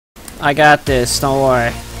I got this. Don't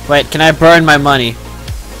worry. Wait, can I burn my money?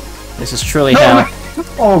 This is truly hell.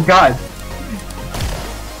 Oh god.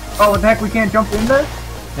 Oh, what the heck? We can't jump in there?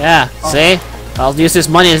 Yeah. See? I'll use this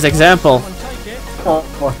money as an example. Oh.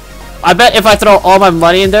 I bet if I throw all my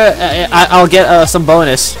money in there, I'll get some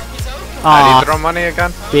bonus. How do you throw money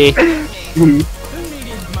again? B.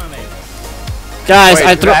 Guys, wait,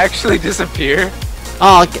 I did threw. it actually disappear?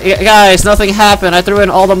 Oh, guys, nothing happened. I threw in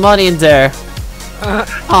all the money in there. Aww,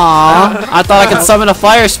 I thought I could summon a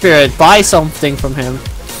fire spirit, buy something from him.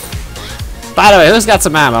 By the way, who's got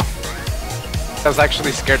some ammo? I was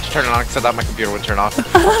actually scared to turn it on because I thought my computer would turn off.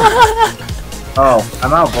 Oh,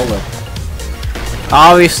 I'm out of bullets.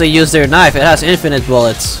 Obviously, use their knife. It has infinite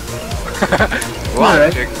bullets.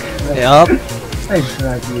 Logic. Yup. Thanks,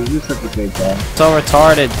 Matthew. You're such a great guy. So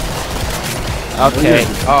retarded. Okay.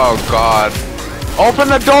 Oh god. Open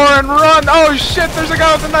the door and run! Oh shit, there's a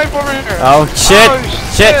guy with a knife over here! Oh shit! Oh,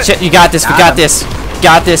 Shit! You got this! We got this!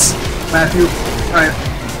 Got this! Matthew, alright.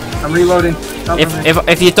 I'm reloading.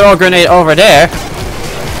 If you throw a grenade over there,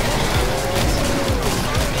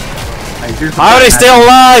 how are they still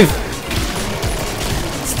alive?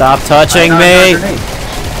 Stop touching me!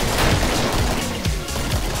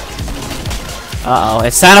 Uh-oh,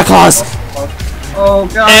 it's Santa Claus! Oh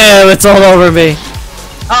god! Ew, it's all over me!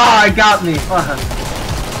 Ah, it got me!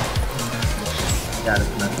 Got it,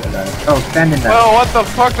 Matthew, I got it. Oh, stand in there. Well, what the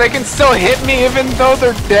fuck? They can still hit me even though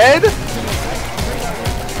they're dead?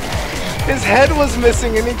 His head was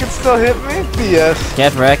missing and he could still hit me? BS.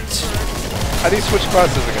 Get wrecked. How do you switch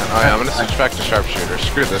classes again? Oh yeah, I'm gonna switch back to sharpshooter.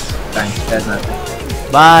 Screw this. Thanks, dead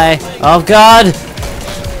Matthew. Bye. Oh god!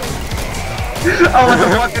 Oh, what the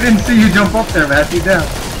fuck? I didn't see you jump up there, Matthew. Down.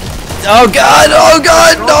 Oh god! Oh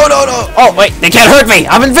god! No! Oh wait, they can't hurt me!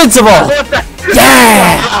 I'm invincible!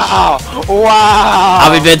 Yeah! Wow!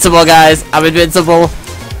 I'm invincible, guys. I'm invincible.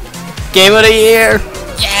 Game of the year.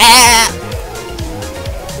 Yeah!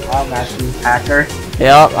 Wow, Matthew, hacker.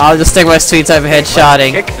 Yep, I'll just stick my sweet type of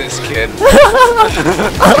headshotting. Kick this kid.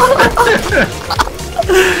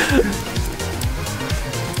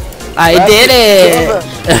 I did it!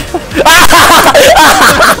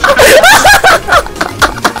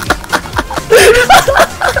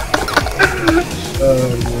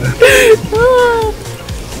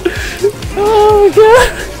 Oh god!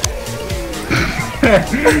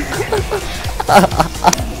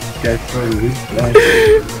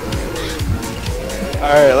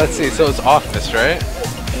 Alright, let's see. So it's office, right?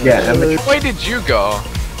 Yeah, Which way did you go?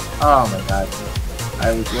 oh my god.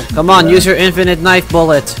 I was looking. Come on, use your infinite knife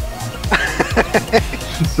bullet.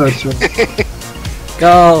 So true.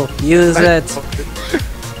 Go, use it.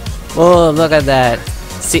 Oh, look at that.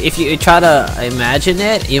 See, if you try to imagine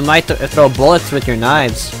it, you might throw bullets with your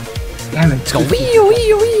knives. Damn it. Let's go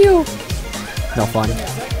wee-oo. No fun.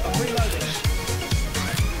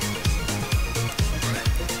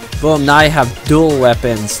 Boom, now you have dual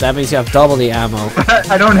weapons. That means you have double the ammo.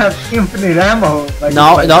 I don't have infinite ammo. Like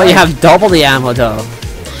No, you have double the ammo though.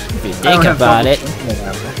 If you think about it.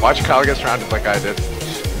 Watch Kyle get surrounded like I did.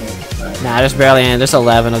 Nah, there's barely any. There's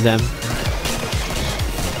 11 of them.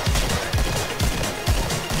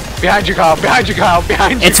 Behind you, Kyle! Behind you, Kyle!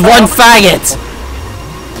 Behind you! It's one faggot!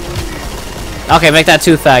 Okay, make that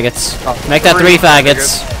 2 faggots. Make that 3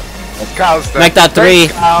 faggots. Kyle's dead. Make that 3.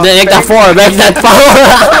 Thanks, Kyle. Make that 4. Make that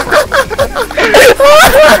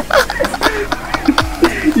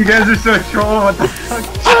 4. You guys are so troll. What the fuck?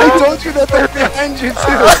 I told you that they're behind you too.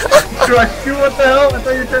 What the hell? I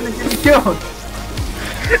thought you were trying to get me killed.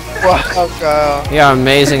 Wow, Kyle. You're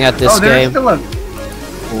amazing at this there's game. still a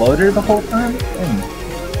floater the whole time?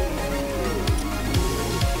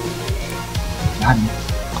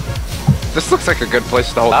 This looks like a good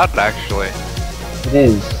place to hold out, actually. It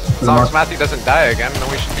is. As long as Matthew doesn't die again, then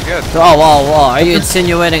we should be good. Oh, whoa. Are you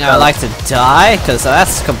insinuating I like to die? Because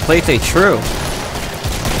that's completely true.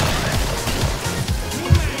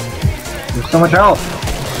 There's so much health.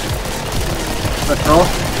 Let's roll.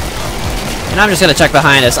 And I'm just gonna check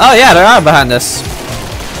behind us. Oh yeah, there are behind us.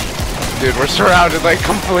 Dude, we're surrounded like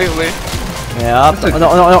completely. Yeah.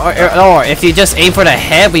 No, if you just aim for the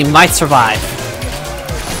head, we might survive.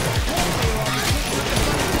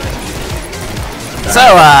 So,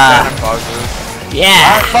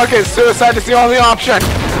 yeah. Fuck it, suicide is the only option.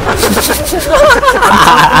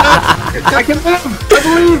 I can live! I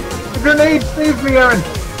believe! The grenade saved me, Aaron!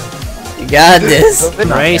 You got this.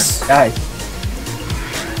 Nice. Guys.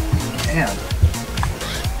 Damn.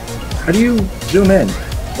 How do you zoom in?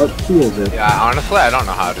 What key is it? Yeah, honestly, I don't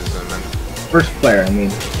know how to zoom in. First player, I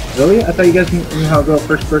mean. Really? I thought you guys knew how to go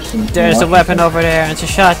first person. There's a weapon over there. It's a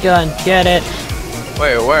shotgun. Get it.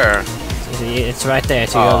 Wait, where? It's right there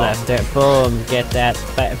to your left. There. Boom. Get that.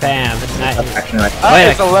 Bam. Action right.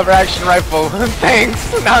 It's a lever action rifle.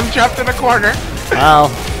 Thanks. Now I'm trapped in a corner. Well,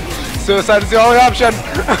 Suicide is the only option.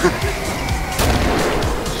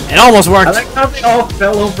 it almost I worked. like how they all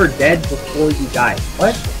fell over dead before you died.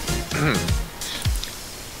 What?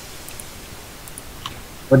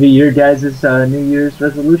 What are your guys' New Year's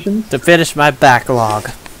resolutions? To finish my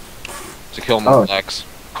backlog. To kill more blacks.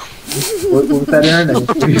 What was that, Aaron?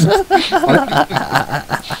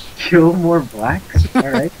 Kill more blacks?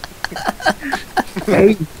 Alright.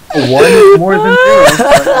 Hey, one is more than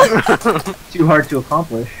zero, but too hard to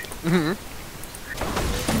accomplish. You're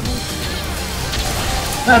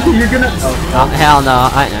gonna. Oh, hell no.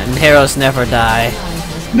 Heroes never die.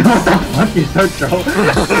 No, what the fuck? You're so troll.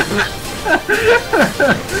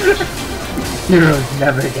 Heroes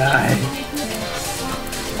never die.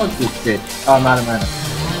 Fuck this shit. Oh, I'm out of mana.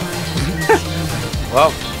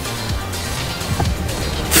 Well.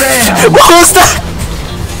 Bam! What was that?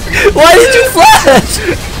 Why did you flash?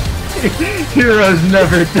 Heroes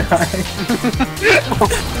never die.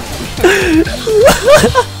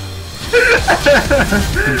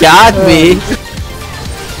 Got me.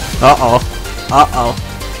 Uh-oh. Uh-oh.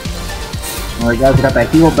 Alright guys, I got that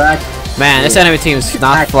heal back. Man, this enemy team is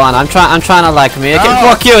not fun. I'm trying to like make it.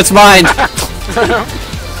 Fuck you, it's mine.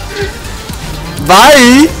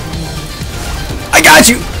 Bye. I got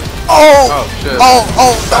you. Oh. Shit.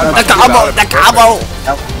 The combo.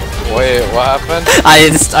 Wait, what happened?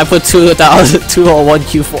 I put 201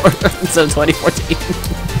 Q4 instead of 2014.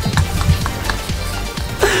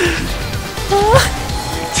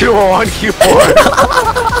 201 Q4.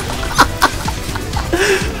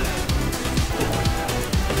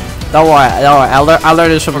 Don't worry. I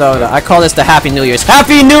learned this from Dota. I call this the Happy New Year's.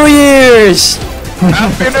 Happy New Year's!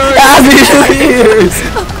 Happy New Year! Happy New Year's!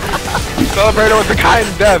 Celebrate it with a kind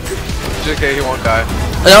death. JK, he won't die.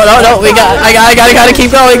 No, I gotta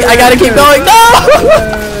keep going. I gotta keep going. No!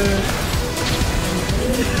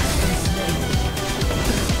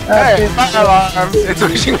 Hey, fire alarm! It's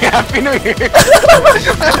wishing me Happy New Year!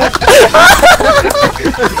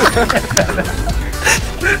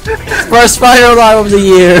 First fire alarm of the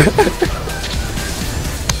year.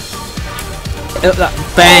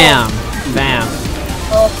 Bam! Bam.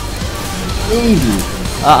 Easy.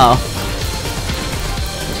 Uh-oh.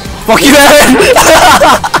 Fuck you, Aaron!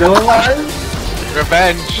 Still alive?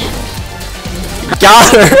 Revenge!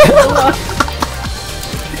 Got her!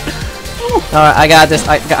 Alright, I got this.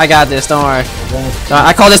 I got this. Don't worry.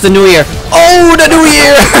 I call this the New Year. Oh, the New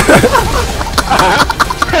Year!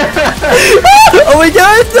 Oh my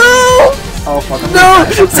God, no! Oh fuck. No!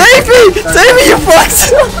 Save me! Save me, you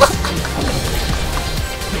fucks!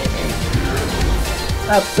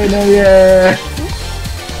 Happy New Year!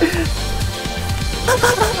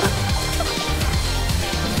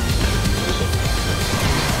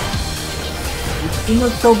 You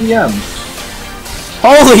must still BM.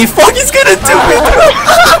 Holy fuck, he's gonna do it!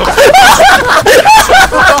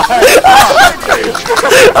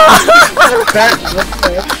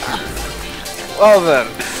 Well then.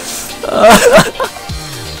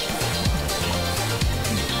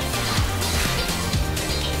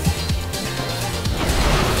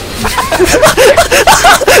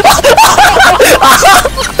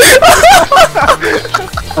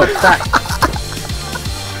 Oh, stack.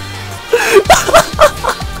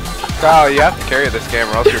 Kyle, you have to carry this game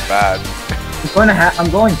or else you're bad. I'm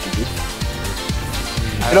going to.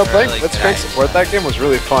 You know, playing Blitzcrank support that game was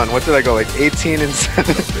really fun. What did I go, like 18 and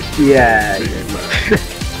 7? Yeah.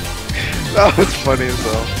 That was funny as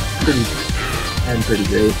well. Pretty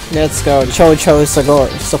great. Let's go. Cho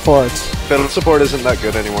support. Fiddle support isn't that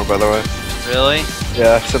good anymore, by the way. Really?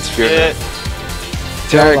 Yeah, since Fear. Shit.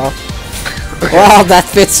 Derek. Wow, that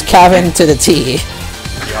fits Kevin to the T.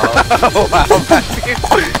 Oh, wow,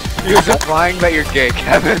 he was implying that you're gay,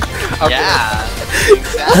 Kevin. Okay. Yeah.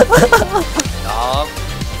 Exactly. Dog.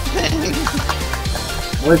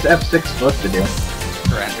 What is F6 supposed to do?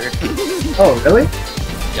 Surrender. Oh, really?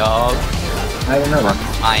 Dog. I didn't know that.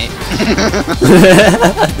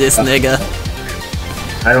 This nigga.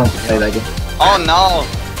 I don't play that game. Oh no.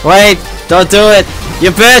 Wait, don't do it.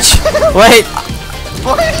 You bitch. Wait.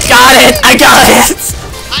 Got it. I got it.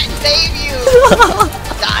 I save you.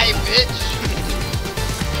 Die, bitch.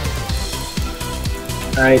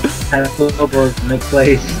 Alright, time to flip elbows to make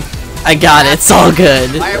plays. I got it. It's all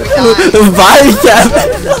good. Why are we dying? Bye,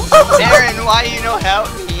 Kevin. Aaron, why you no help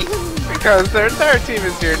me? Because their entire team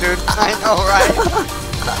is here, dude. I know, right?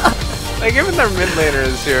 Like, even their mid laner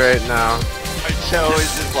is here right now. Joe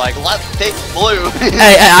is just like, let's take blue.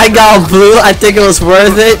 Hey, I got blue. I think it was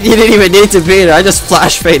worth it. You didn't even need to be there. I just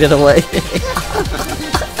flash faded away.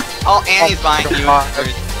 Oh, Annie's buying you.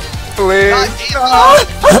 Please.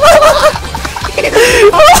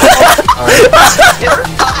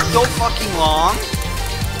 It's so fucking long.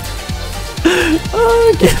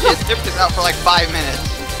 Oh, It dipped us out for like 5 minutes.